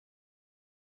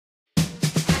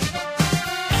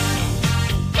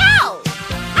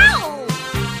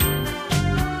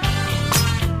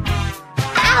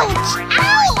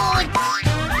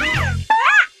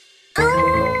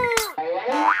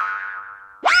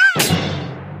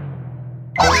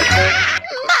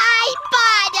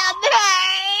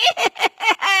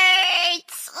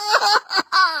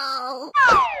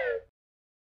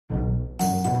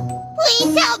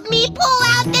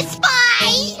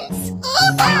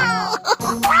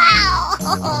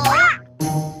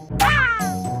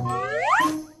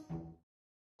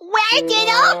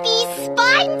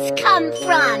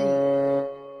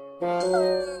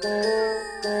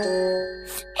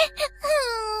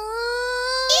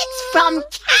from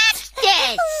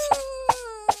Cactus!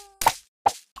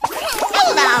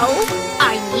 Hello,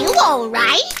 are you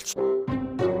alright?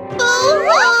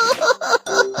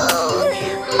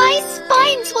 My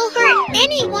spines will hurt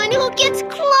anyone who gets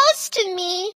close to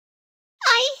me.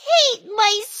 I hate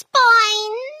my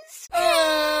spines.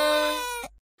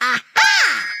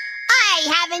 Aha! I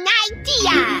have an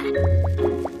idea.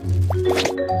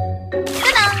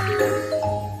 Ta-da!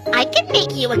 I can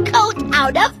make you a coat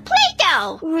out of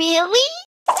Play-Doh. Really?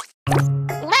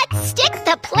 Let's stick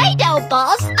the Play-Doh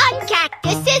balls on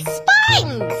Cactus's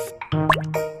spines.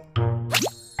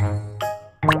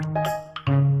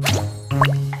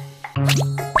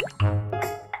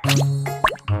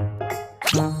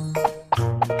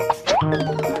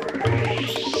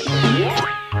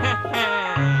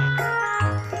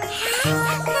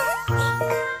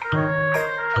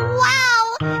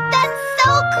 Wow, that's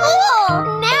so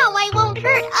cool! Now I won't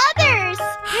hurt others.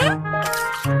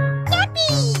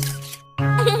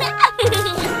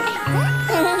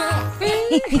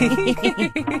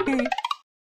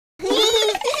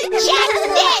 Check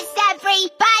this,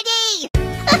 everybody!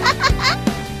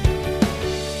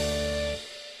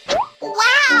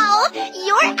 Wow,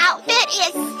 your outfit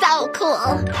is so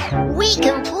cool. We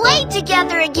can play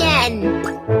together again.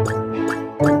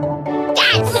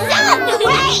 That's so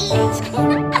great!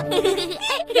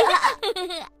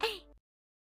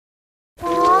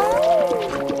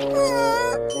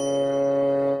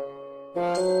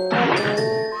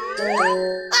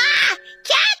 Ah!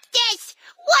 Cactus!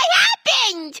 What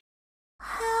happened?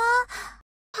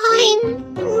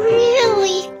 I'm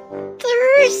really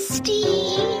thirsty.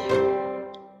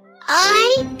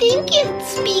 I think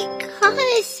it's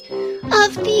because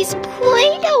of these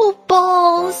Play-Doh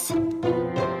balls.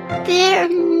 They're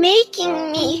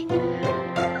making me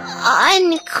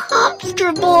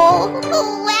uncomfortable.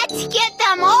 Let's get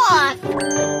them off.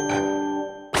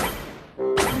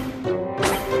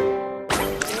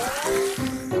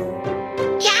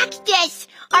 Cactus,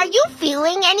 are you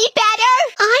feeling any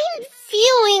better? I'm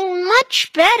feeling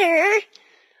much better.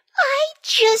 I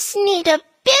just need a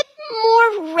bit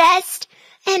more rest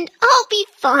and I'll be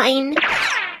fine.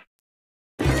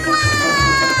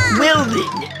 Well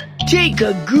then, take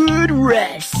a good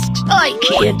rest. I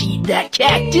can't eat that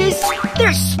cactus.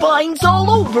 There's spines all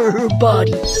over her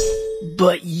body.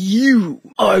 But you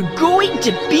are going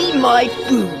to be my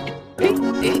food.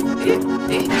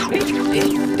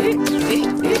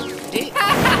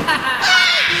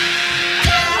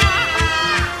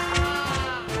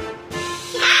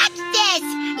 Cactus,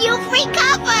 you've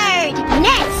recovered!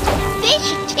 Next,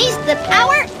 fish taste the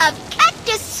power of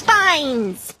cactus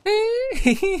spines.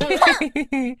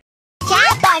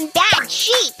 Tap on bad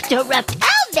sheep to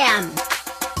repel them.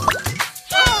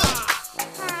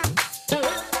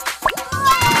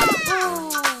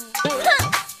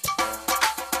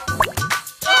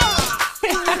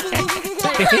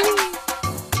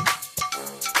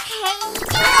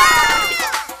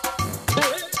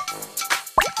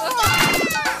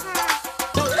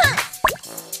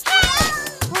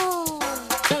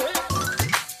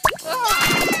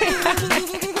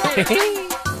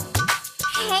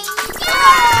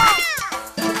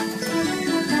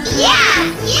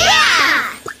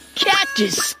 Yeah!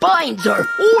 Cactus spines are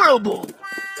horrible.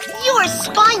 Your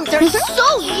spines are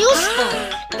so useful.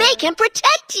 They can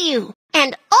protect you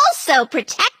and also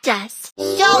protect us.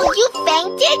 So you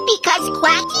fainted because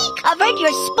Quacky covered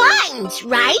your spines,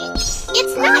 right?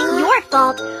 It's not your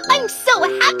fault. I'm so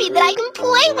happy that I can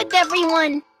play with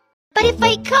everyone. But if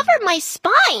I cover my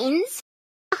spines,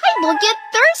 I will get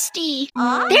thirsty.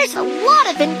 There's a lot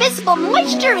of invisible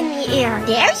moisture in the air.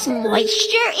 There's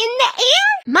moisture in the air?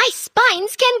 My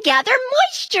spines can gather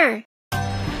moisture.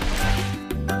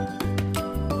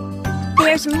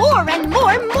 There's more and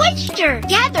more moisture.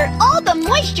 Gather all the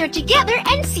moisture together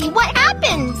and see what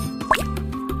happens.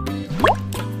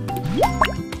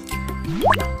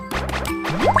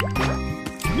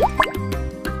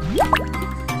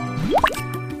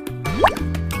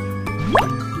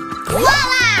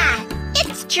 Voila!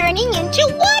 It's turning into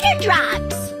water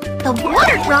drops. The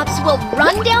water drops will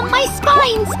run down my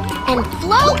spines and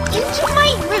flow into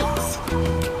my roots.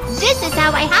 This is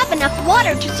how I have enough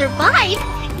water to survive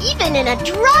even in a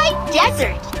dry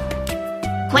desert.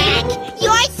 Quack,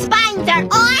 your spines are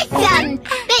awesome!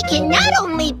 They can not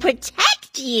only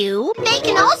protect you, they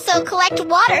can also collect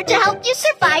water to help you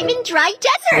survive in dry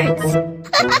deserts.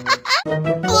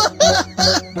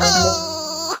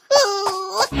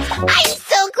 I'm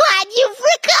so glad you've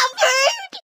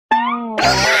recovered!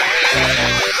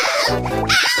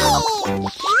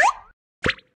 Ouch!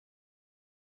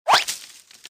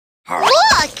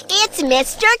 Look, it's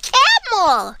Mr.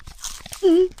 Camel!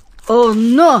 Oh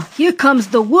no, here comes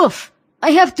the wolf.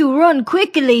 I have to run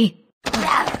quickly.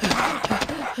 Let's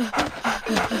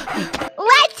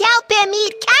help him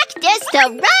eat cactus to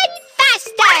run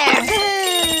faster!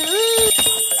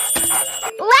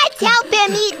 Let's help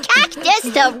him eat cactus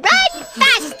to run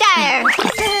faster!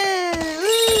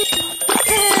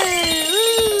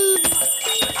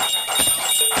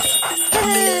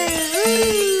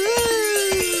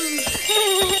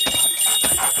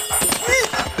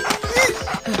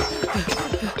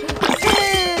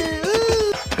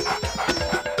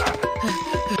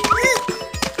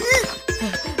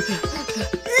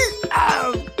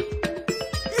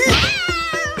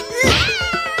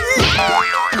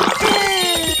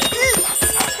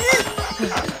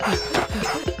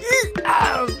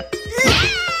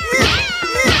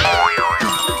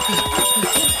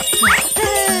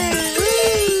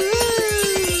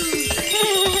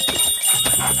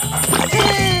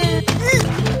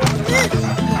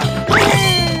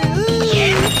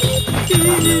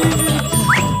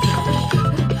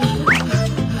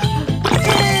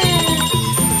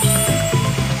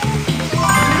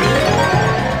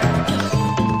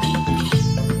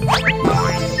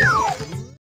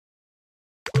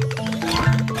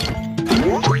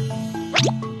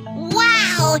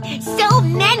 So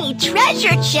many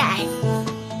treasure chests!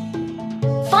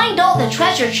 Find all the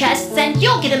treasure chests and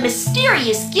you'll get a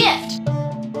mysterious gift!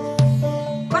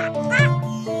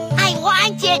 I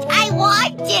want it! I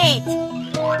want it!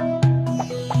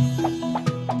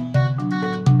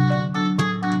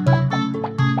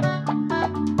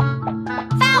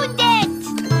 Found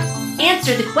it!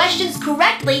 Answer the questions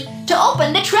correctly to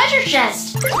open the treasure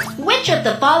chest! Which of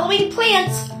the following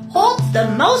plants holds the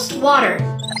most water?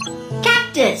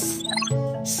 Cactus,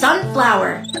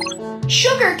 sunflower,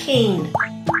 sugarcane.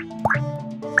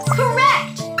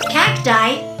 Correct!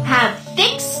 Cacti have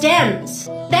thick stems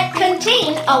that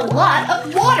contain a lot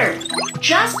of water,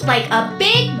 just like a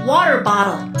big water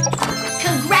bottle.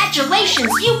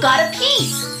 Congratulations, you got a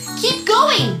piece! Keep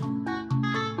going!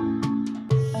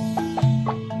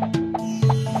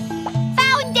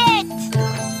 Found it!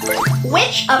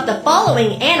 Which of the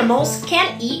following animals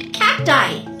can eat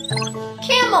cacti?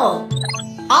 Camel,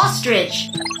 ostrich,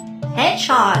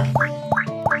 hedgehog.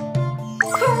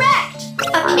 Correct!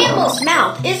 A camel's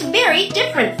mouth is very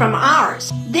different from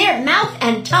ours. Their mouth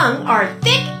and tongue are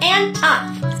thick and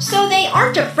tough, so they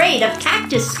aren't afraid of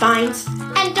cactus spines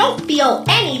and don't feel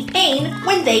any pain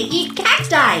when they eat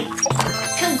cacti.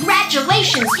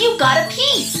 Congratulations, you got a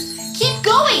piece! Keep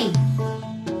going!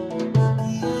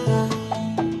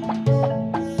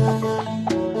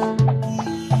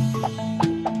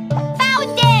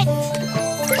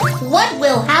 What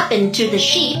will happen to the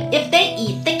sheep if they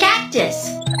eat the cactus?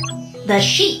 The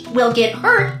sheep will get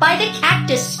hurt by the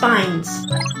cactus spines.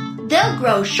 They'll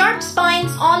grow sharp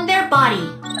spines on their body.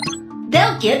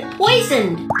 They'll get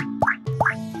poisoned.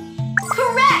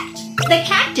 Correct! The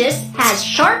cactus has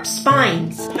sharp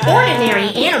spines. Ordinary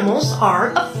animals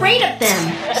are afraid of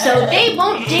them, so they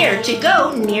won't dare to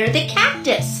go near the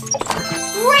cactus.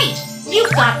 Great!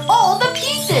 You've got all the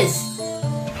pieces!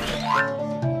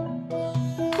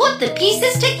 Put the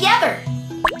pieces together.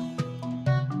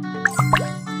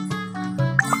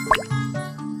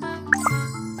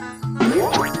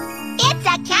 It's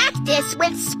a cactus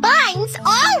with spines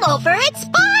all over its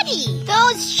body.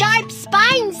 Those sharp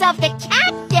spines of the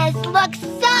cactus look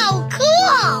so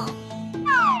cool.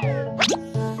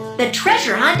 The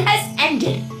treasure hunt has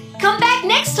ended. Come back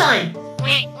next time.